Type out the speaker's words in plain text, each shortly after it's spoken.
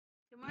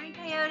Hi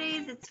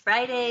Coyotes, it's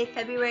Friday,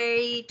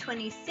 February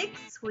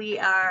 26th. We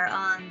are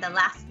on the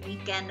last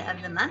weekend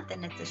of the month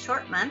and it's a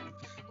short month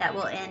that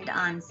will end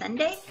on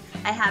Sunday.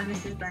 I have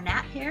Mrs.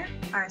 Burnett here,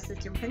 our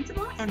assistant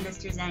principal, and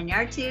Mr.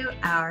 Zanyartu,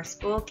 our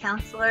school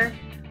counselor.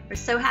 We're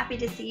so happy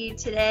to see you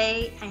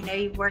today. I know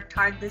you've worked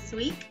hard this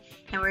week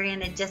and we're going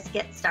to just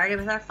get started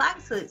with our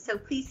flag salute, so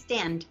please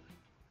stand.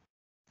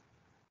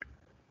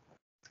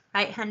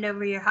 Right hand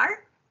over your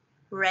heart.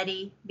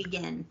 Ready,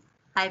 begin.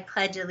 I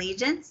pledge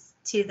allegiance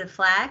to the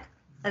flag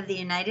of the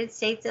United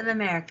States of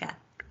America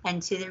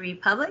and to the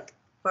republic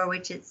for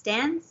which it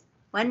stands,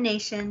 one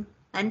nation,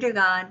 under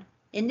God,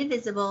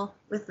 indivisible,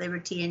 with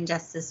liberty and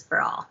justice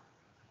for all.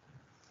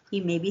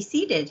 You may be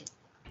seated.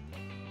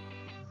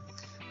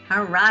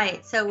 All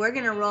right, so we're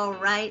going to roll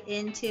right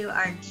into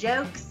our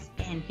jokes,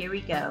 and here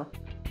we go.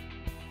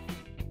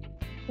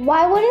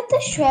 Why wouldn't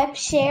the shrimp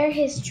share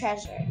his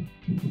treasure?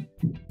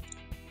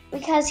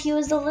 Because he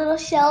was a little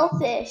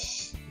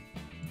shellfish.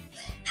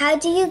 How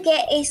do you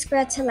get a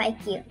squirrel to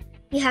like you?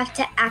 You have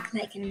to act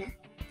like a nut.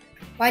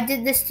 Why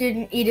did the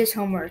student eat his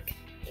homework?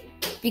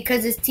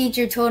 Because his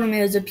teacher told him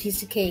it was a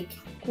piece of cake.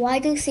 Why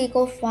do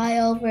seagulls fly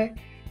over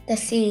the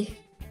sea?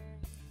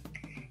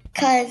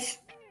 Because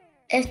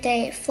if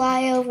they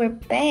fly over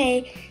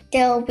bay,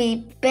 there'll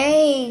be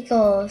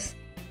bagels.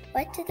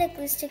 What did the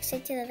glue stick say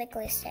to the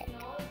glue stick?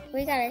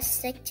 We gotta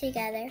stick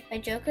together. My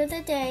joke of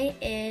the day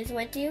is,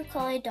 what do you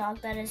call a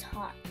dog that is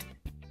hot?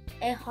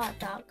 A hot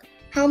dog.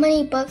 How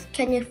many books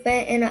can you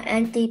fit in an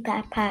empty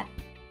backpack?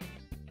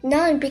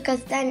 None,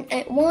 because then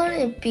it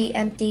wouldn't be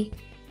empty.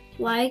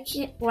 Why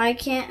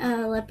can't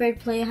a leopard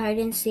play hide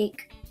and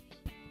seek?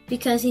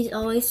 Because he's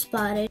always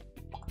spotted.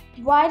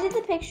 Why did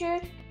the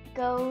picture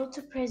go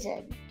to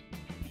prison?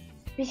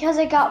 Because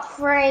it got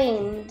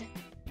framed.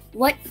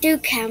 What do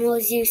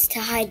camels use to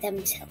hide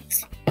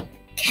themselves?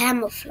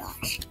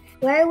 Camouflage.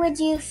 Where would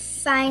you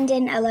find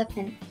an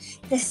elephant?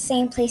 The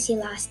same place you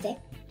lost it.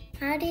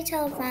 How do you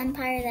tell a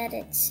vampire that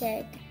it's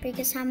sick?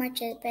 Because how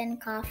much it's been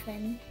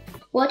coughing.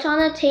 What's on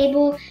a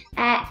table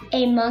at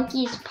a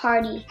monkey's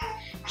party?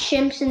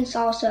 Chimps and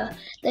salsa.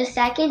 The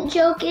second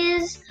joke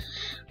is,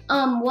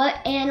 what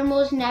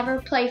animals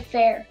never play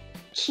fair?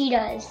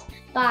 Cheetahs.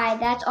 Bye,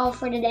 that's all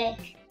for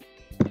today.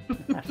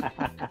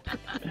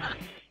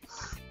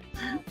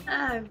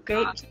 Oh,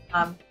 great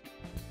job.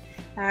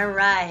 All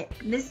right,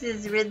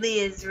 Mrs. Ridley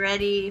is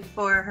ready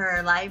for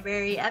her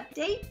library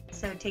update.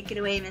 So take it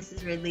away,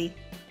 Mrs. Ridley.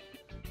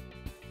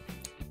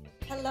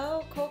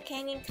 Hello, Coal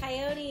Canyon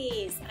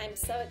Coyotes. I'm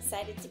so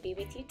excited to be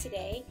with you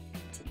today.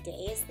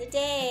 Today is the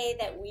day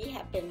that we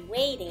have been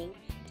waiting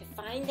to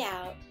find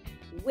out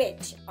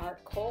which are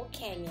Coal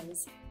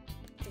Canyon's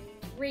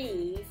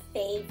 3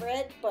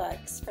 favorite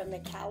books from the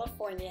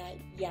California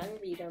Young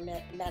Reader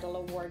Medal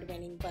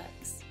Award-winning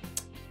books.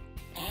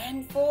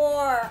 And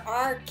for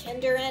our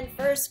kinder and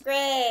first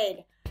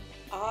grade,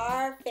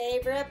 our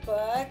favorite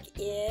book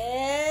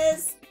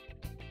is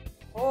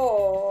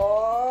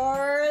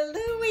Poor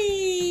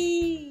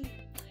Louie.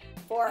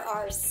 For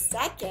our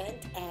second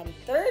and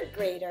third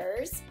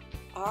graders,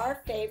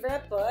 our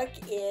favorite book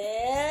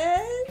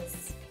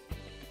is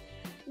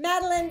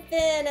Madeline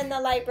Finn and the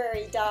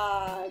Library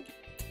Dog.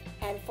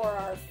 And for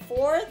our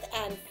fourth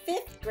and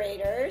fifth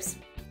graders,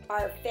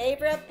 our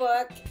favorite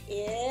book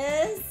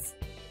is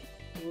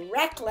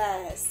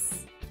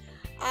Reckless.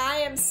 I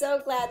am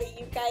so glad that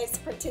you guys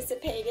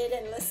participated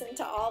and listened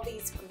to all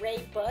these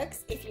great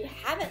books. If you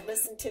haven't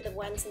listened to the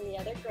ones in the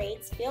other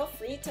grades, feel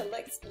free to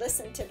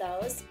listen to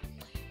those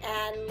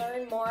and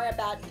learn more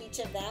about each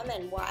of them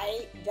and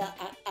why the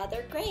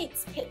other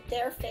grades picked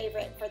their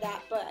favorite for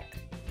that book.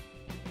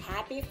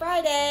 Happy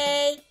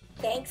Friday!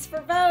 Thanks for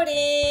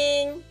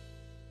voting!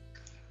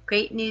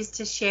 Great news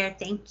to share,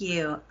 thank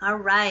you. All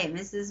right,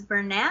 Mrs.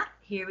 Burnett,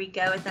 here we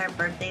go with our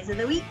birthdays of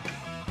the week.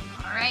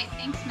 All right,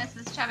 thanks,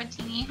 Mrs.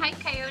 Chavatini. Hi,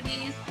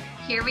 Coyotes.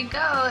 Here we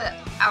go.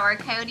 Our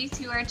Coyotes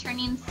who are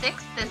turning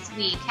 6 this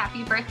week.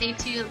 Happy birthday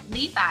to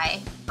Levi,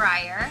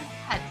 Briar,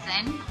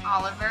 Hudson,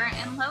 Oliver,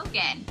 and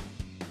Logan.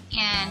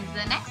 And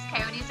the next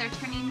Coyotes are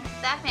turning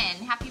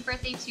 7. Happy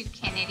birthday to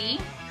Kennedy,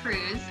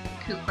 Cruz,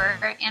 Cooper,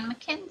 and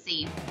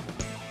Mackenzie.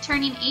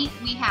 Turning 8,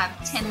 we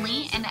have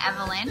Tinley and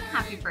Evelyn.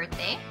 Happy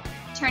birthday.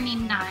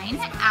 Turning 9,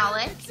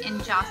 Alec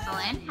and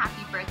Jocelyn.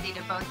 Happy birthday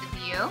to both of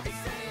you.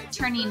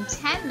 Turning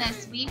 10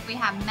 this week, we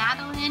have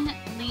Madeline,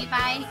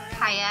 Levi,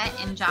 Kaya,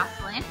 and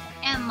Jocelyn.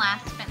 And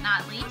last but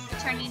not least,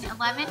 turning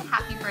 11,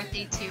 happy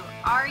birthday to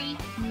Ari,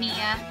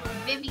 Mia,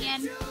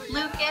 Vivian,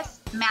 Lucas,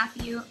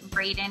 Matthew,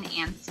 Braden,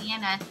 and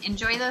Sienna.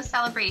 Enjoy those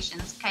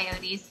celebrations,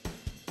 Coyotes.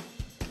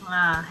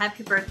 Wow,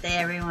 happy birthday,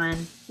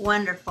 everyone.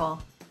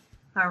 Wonderful.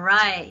 All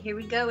right, here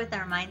we go with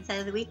our Mindset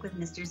of the Week with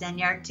Mr.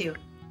 Zanyartu.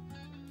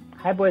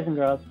 Hi, boys and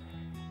girls.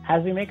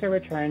 As we make a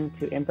return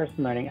to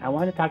in-person learning, I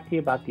want to talk to you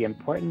about the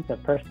importance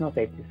of personal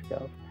safety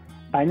skills.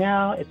 By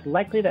now, it's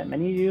likely that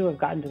many of you have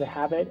gotten to the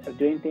habit of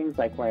doing things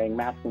like wearing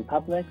masks in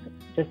public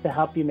just to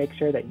help you make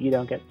sure that you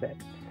don't get sick.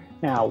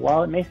 Now,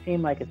 while it may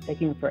seem like it's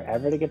taking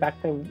forever to get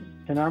back to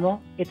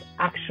normal, it's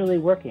actually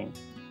working.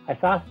 I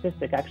saw a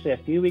statistic actually a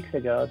few weeks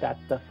ago that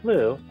the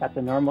flu, that's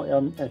a normal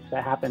illness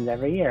that happens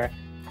every year,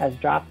 has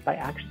dropped by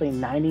actually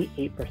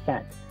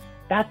 98%.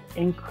 That's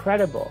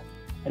incredible.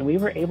 And we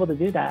were able to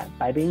do that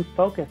by being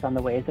focused on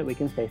the ways that we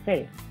can stay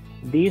safe.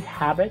 These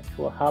habits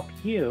will help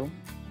you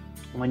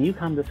when you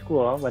come to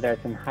school, whether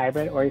it's in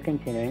hybrid or you're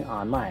continuing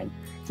online.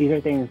 These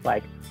are things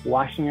like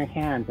washing your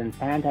hands and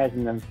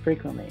sanitizing them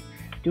frequently,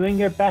 doing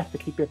your best to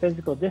keep your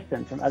physical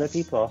distance from other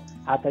people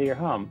outside your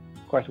home,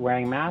 of course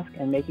wearing masks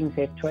and making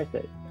safe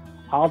choices.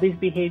 All these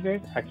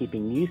behaviors are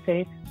keeping you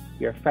safe,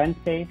 your friends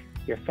safe,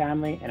 your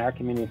family, and our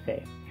community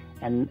safe.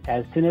 And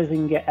as soon as we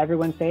can get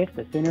everyone safe,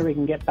 the sooner we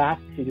can get back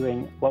to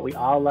doing what we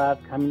all love,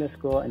 coming to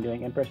school and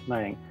doing in-person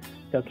learning.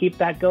 So keep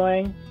that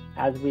going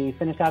as we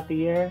finish out the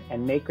year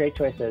and make great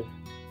choices.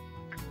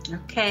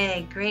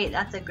 Okay, great.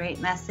 That's a great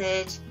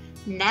message.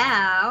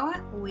 Now,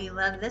 we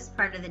love this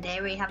part of the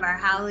day. We have our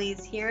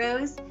Howley's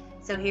Heroes.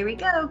 So here we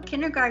go.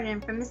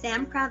 Kindergarten from Miss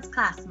Amproud's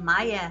class,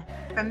 Maya.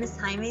 From Miss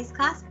Jaime's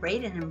class,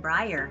 Braden and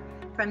Briar.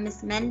 From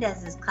Miss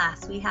Mendez's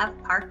class, we have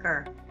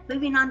Parker.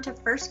 Moving on to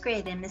first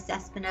grade in Miss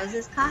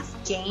Espinoza's class,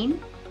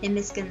 Jane. In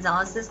Miss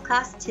Gonzalez's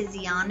class,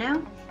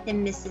 Tiziano.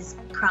 In Mrs.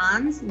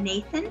 Cron's,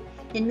 Nathan.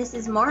 In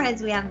Mrs.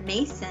 Morehead's, we have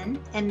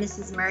Mason. And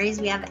Mrs.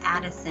 Murray's, we have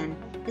Addison.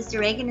 Mr.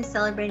 Reagan is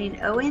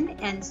celebrating Owen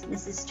and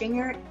Mrs.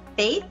 Stringer,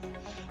 Faith.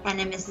 And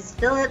in Mrs.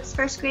 Phillips'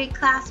 first grade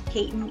class,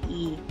 Peyton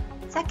E.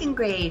 Second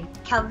grade,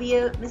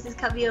 Mrs.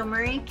 Calvillo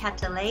Murray,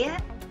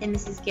 Catalea. In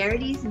Mrs.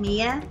 Garrity's,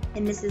 Mia.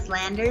 In Mrs.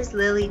 Landers,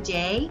 Lily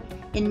J.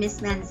 In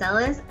Miss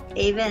Manzella's,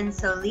 Ava and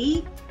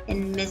Soli.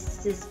 In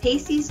Mrs.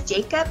 Pacey's,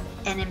 Jacob.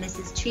 And in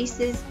Mrs.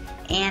 Treese's,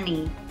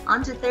 Annie.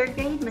 On to third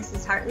grade,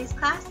 Mrs. Hartley's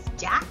class,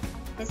 Jack.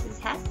 Mrs.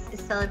 Hess is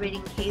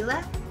celebrating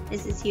Kayla.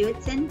 Mrs.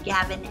 Hewitson,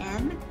 Gavin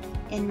M.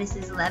 In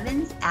Mrs.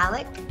 Levin's,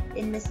 Alec.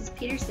 In Mrs.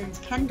 Peterson's,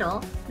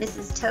 Kendall.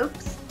 Mrs.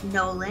 Topes,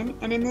 Nolan.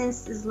 And in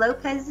Mrs.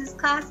 Lopez's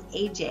class,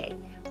 AJ.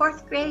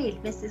 Fourth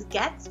grade, Mrs.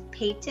 Getz,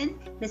 Peyton.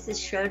 Mrs.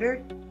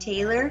 Schroeder,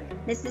 Taylor.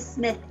 Mrs.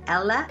 Smith,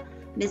 Ella.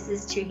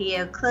 Mrs.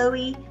 Trujillo,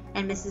 Chloe.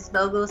 And Mrs.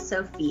 Vogel,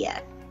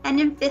 Sophia. And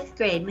in fifth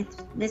grade,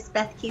 Miss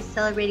Bethke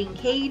celebrating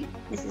Cade.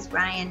 Mrs.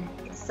 Ryan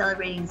is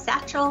celebrating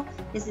Satchel.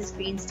 Mrs.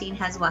 Greenstein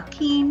has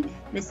Joaquin.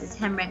 Mrs.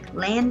 Hemrick,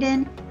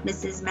 Landon.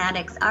 Mrs.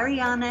 Maddox,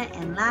 Ariana.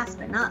 And last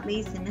but not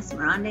least, in Miss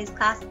Mirande's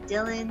class,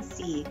 Dylan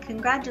C.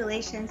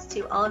 Congratulations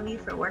to all of you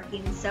for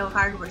working so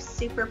hard. We're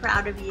super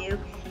proud of you.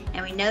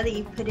 And we know that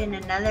you put in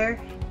another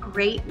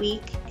great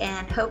week.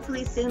 And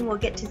hopefully soon we'll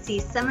get to see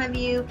some of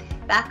you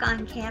back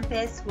on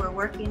campus. We're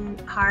working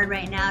hard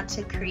right now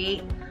to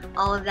create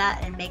all of that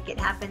and make it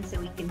happen so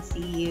we can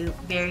see you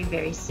very,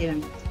 very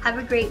soon. Have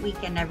a great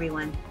weekend,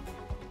 everyone.